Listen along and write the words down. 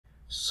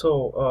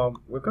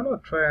We're gonna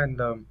try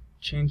and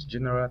change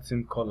general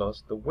theme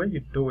colors. The way you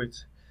do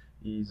it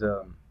is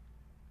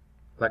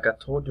like I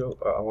told you,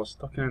 I was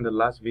talking in the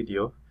last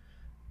video.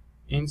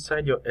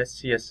 Inside your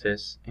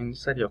SCSS,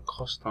 inside your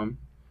custom,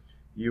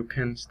 you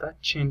can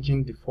start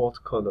changing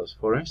default colors.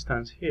 For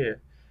instance,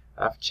 here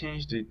I've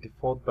changed the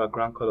default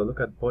background color.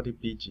 Look at body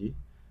BG.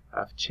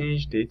 I've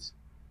changed it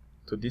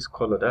to this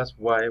color. That's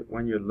why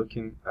when you're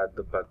looking at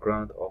the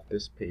background of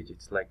this page,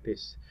 it's like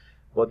this.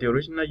 But the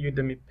original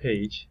Udemy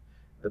page,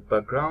 the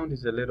background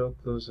is a little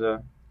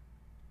closer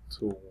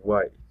to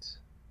white.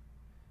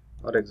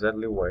 Not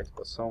exactly white,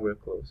 but somewhere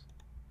close.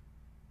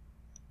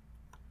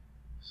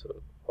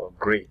 Or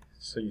gray.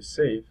 So you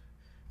save.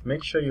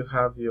 Make sure you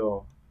have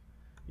your,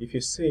 if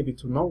you save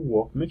it will not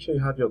work, make sure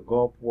you have your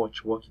Gulp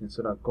watch working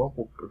so that Gulp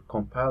will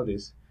compile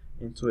this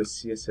into a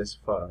CSS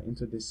file,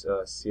 into this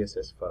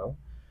CSS file.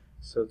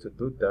 So to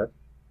do that,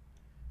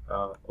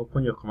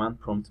 open your command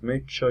prompt.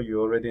 Make sure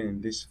you're already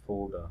in this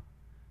folder.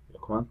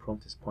 Your command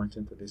prompt is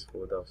pointing to this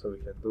folder, so we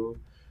can do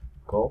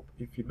Gulp.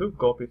 If you do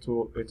Gulp, it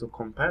will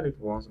compile it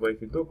once, but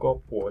if you do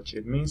Gulp watch,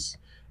 it means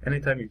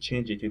anytime you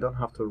change it, you don't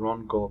have to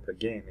run Gulp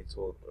again. It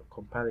will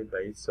compile it by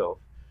itself.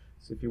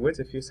 So if you wait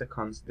a few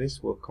seconds,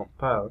 this will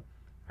compile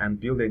and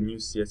build a new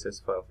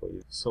CSS file for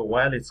you. So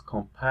while it's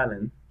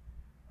compiling,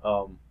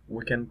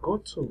 we can go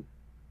to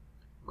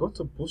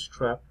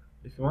Bootstrap.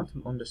 If you want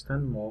to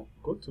understand more,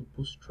 go to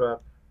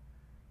Bootstrap.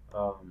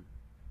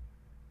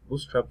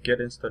 Bootstrap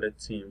Getting Started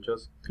theme.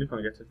 Just click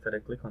on Getting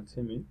Started, click on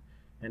Theming,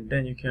 and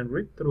then you can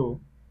read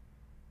through.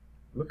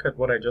 Look at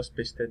what I just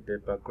pasted there,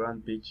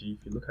 background BG.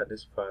 If you look at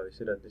this file, you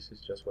see that this is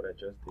just what I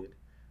just did.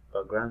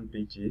 Background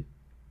BG.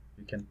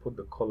 You can put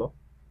the color,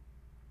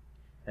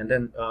 and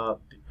then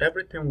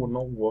everything will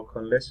not work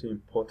unless you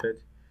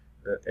imported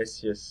the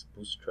SCS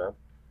Bootstrap,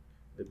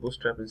 the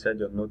Bootstrap inside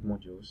your node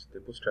modules,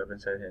 the Bootstrap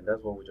inside here.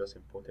 That's what we just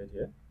imported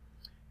here.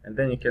 And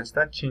then you can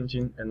start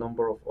changing a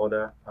number of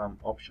other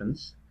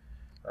options.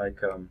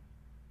 Like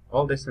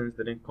all these things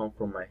didn't come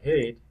from my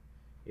head,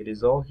 it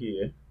is all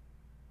here.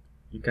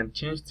 You can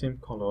change theme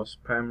colors,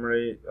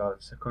 primary,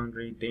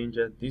 secondary,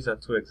 danger. These are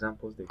two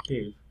examples they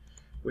gave,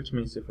 which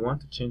means if we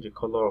want to change the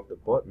color of the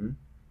button,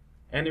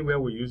 anywhere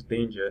we use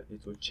danger,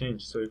 it will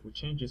change. So if we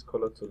change this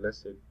color to,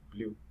 let's say,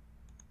 blue,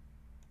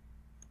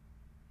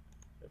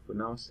 if we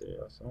now say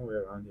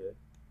somewhere around here,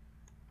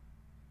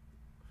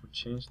 if we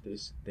change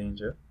this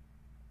danger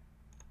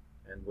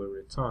and we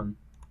return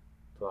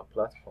to our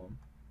platform,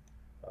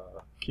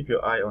 keep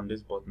your eye on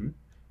this button,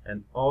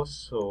 and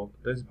also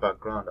this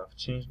background. I've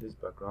changed this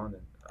background,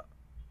 and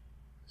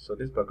so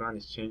this background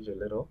is changed a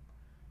little.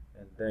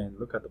 And then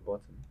look at the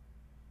button.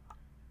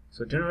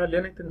 So generally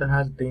anything that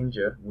has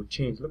danger will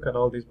change. Look at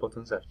all these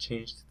buttons I've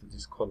changed to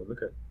this color.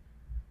 Look at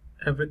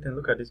everything.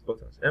 Look at these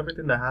buttons.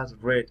 Everything that has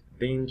red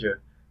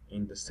danger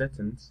in the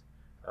settings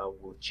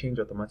will change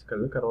automatically.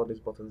 Look at all these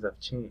buttons I've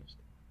changed.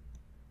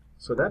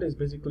 So that is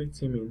basically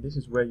theming. This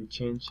is where you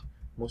change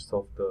most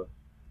of the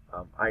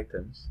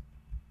items.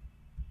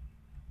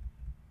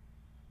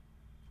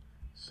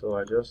 So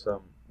I just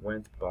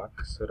went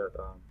back so that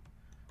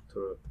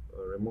to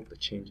remove the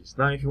changes.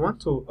 Now if you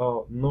want to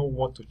know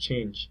what to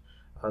change,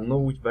 know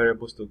which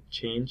variables to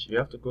change, you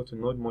have to go to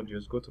node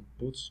modules, go to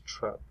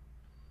Bootstrap.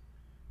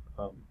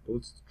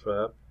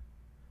 Bootstrap,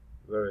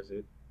 where is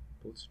it?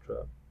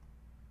 Bootstrap.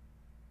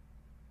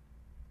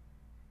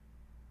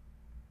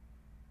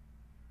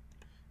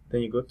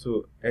 Then you go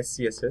to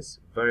SCSS,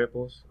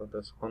 variables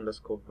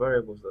underscore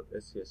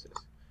variables.scss.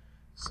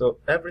 So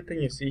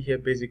everything you see here,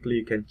 basically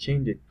you can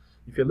change it.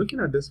 If you're looking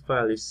at this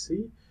file, you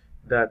see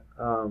that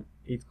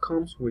it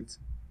comes with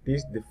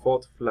this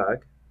default flag.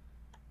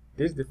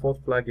 This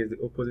default flag is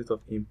the opposite of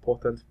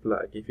important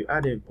flag. If you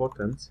add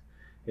important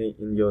in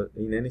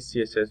any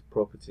CSS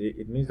property,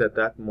 it means that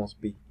that must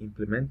be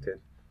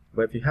implemented.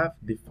 But if you have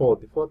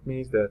default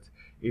means that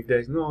if there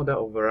is no other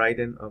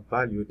overriding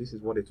value, this is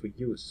what it will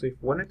use. So if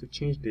we wanted to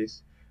change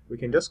this, we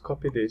can just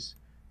copy this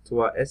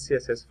to our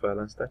SCSS file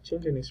and start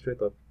changing it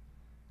straight up.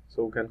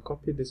 So we can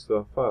copy this to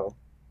our file.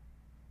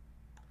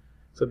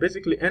 So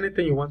basically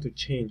anything you want to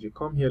change, you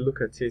come here,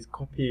 look at it,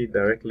 copy it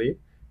directly,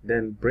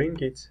 then bring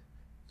it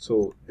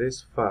to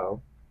this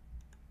file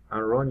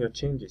and run your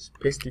changes.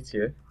 Paste it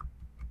here,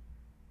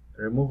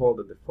 remove all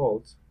the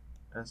defaults,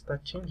 and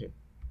start changing.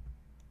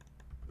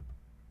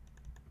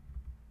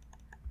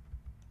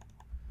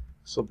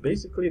 So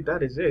basically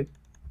that is it.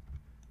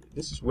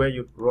 This is where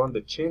you run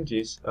the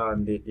changes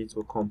and it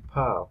will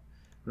compile.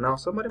 Now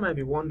somebody might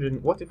be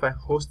wondering, what if I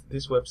host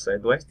this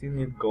website? Do I still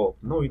need Gulp?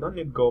 No, you don't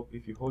need Gulp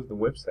if you host the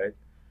website.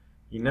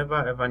 You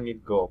never ever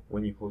need Gulp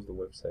when you host the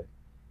website.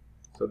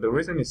 So the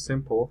reason is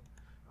simple.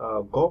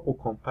 Gulp will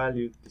compile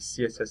you the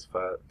CSS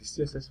file. The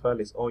CSS file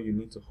is all you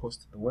need to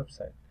host the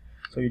website.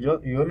 So you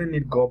only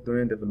need Gulp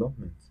during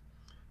development.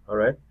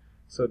 Alright.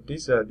 So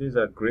these are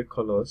gray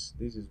colors.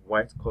 This is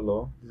white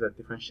color. These are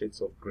different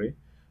shades of gray.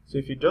 So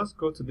if you just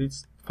go to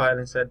this file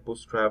inside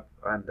Bootstrap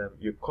and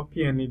you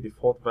copy any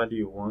default value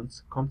you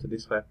want, come to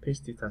this file,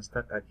 paste it, and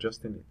start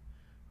adjusting it.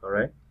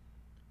 Alright.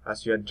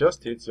 As you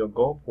adjust it, your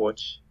Gulp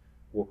watch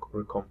we'll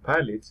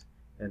recompile it,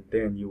 and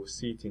then you will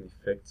see it in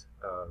effect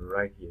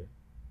right here.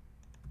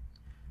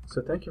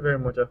 So thank you very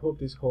much. I hope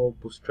this whole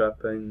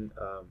bootstrapping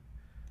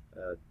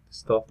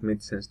stuff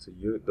made sense to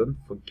you. Don't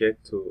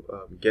forget to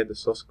get the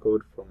source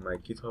code from my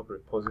GitHub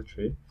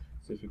repository.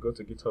 So if you go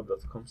to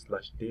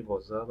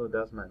github.com/daveozalo,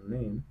 that's my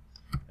name,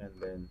 and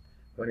then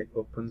when it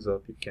opens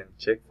up, you can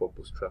check for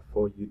Bootstrap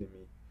 4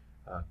 Udemy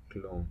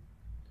clone.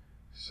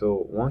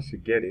 So once you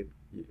get it,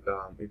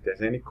 if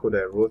there's any code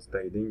I wrote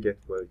that you didn't get,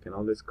 well, you can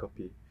always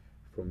copy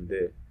from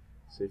there.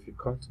 So if you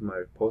come to my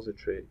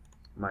repository,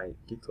 my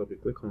GitHub, you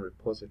click on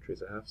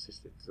repositories. I have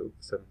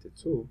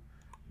 72.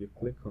 You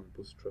click on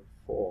Bootstrap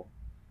 4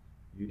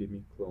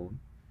 Udemy clone,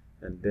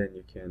 and then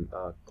you can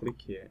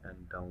click here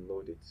and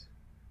download it.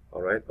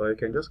 Alright, or you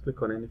can just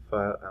click on any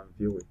file and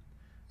view it.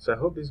 So I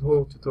hope this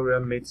whole tutorial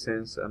made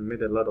sense and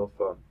made a lot of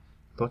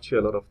taught you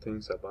a lot of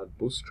things about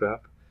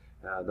Bootstrap.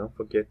 Don't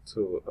forget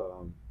to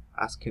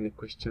ask any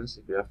questions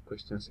if you have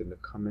questions in the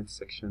comment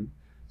section.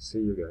 See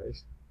you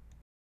guys.